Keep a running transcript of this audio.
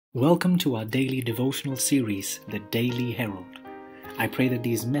Welcome to our daily devotional series, The Daily Herald. I pray that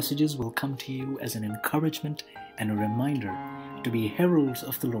these messages will come to you as an encouragement and a reminder to be heralds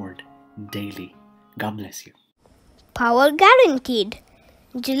of the Lord daily. God bless you. Power guaranteed.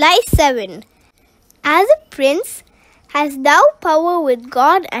 July 7. As a prince, hast thou power with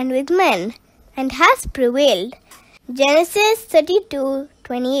God and with men, and hast prevailed. Genesis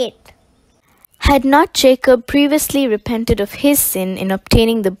 32:28. Had not Jacob previously repented of his sin in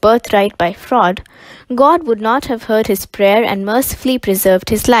obtaining the birthright by fraud, God would not have heard his prayer and mercifully preserved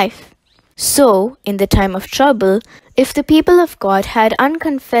his life. So, in the time of trouble, if the people of God had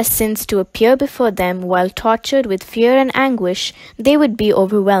unconfessed sins to appear before them while tortured with fear and anguish, they would be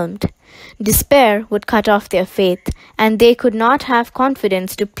overwhelmed. Despair would cut off their faith, and they could not have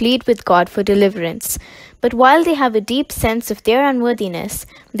confidence to plead with God for deliverance. But while they have a deep sense of their unworthiness,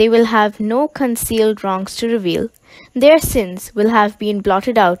 they will have no concealed wrongs to reveal. Their sins will have been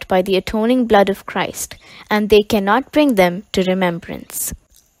blotted out by the atoning blood of Christ, and they cannot bring them to remembrance.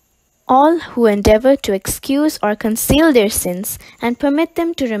 All who endeavor to excuse or conceal their sins and permit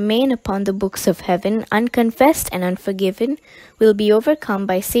them to remain upon the books of heaven unconfessed and unforgiven will be overcome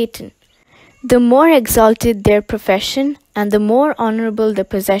by Satan. The more exalted their profession and the more honorable the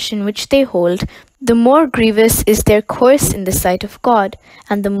possession which they hold, the more grievous is their course in the sight of God,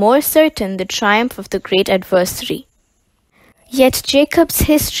 and the more certain the triumph of the great adversary. Yet Jacob's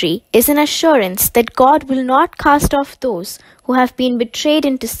history is an assurance that God will not cast off those who have been betrayed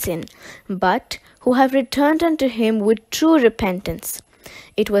into sin, but who have returned unto him with true repentance.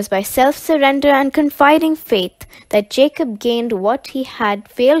 It was by self-surrender and confiding faith that Jacob gained what he had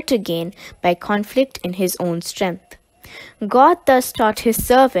failed to gain by conflict in his own strength. God thus taught his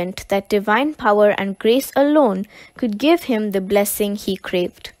servant that divine power and grace alone could give him the blessing he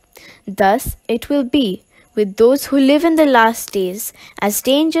craved. Thus it will be with those who live in the last days, as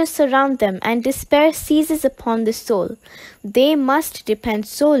dangers surround them and despair seizes upon the soul. They must depend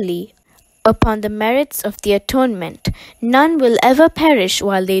solely upon the merits of the atonement. None will ever perish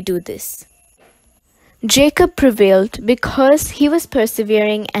while they do this. Jacob prevailed because he was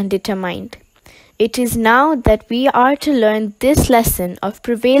persevering and determined. It is now that we are to learn this lesson of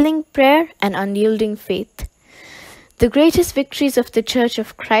prevailing prayer and unyielding faith. The greatest victories of the Church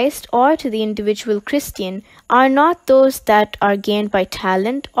of Christ or to the individual Christian are not those that are gained by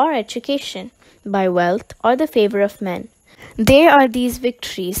talent or education, by wealth or the favor of men. They are these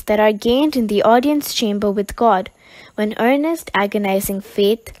victories that are gained in the audience chamber with God, when earnest, agonizing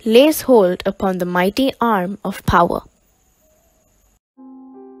faith lays hold upon the mighty arm of power.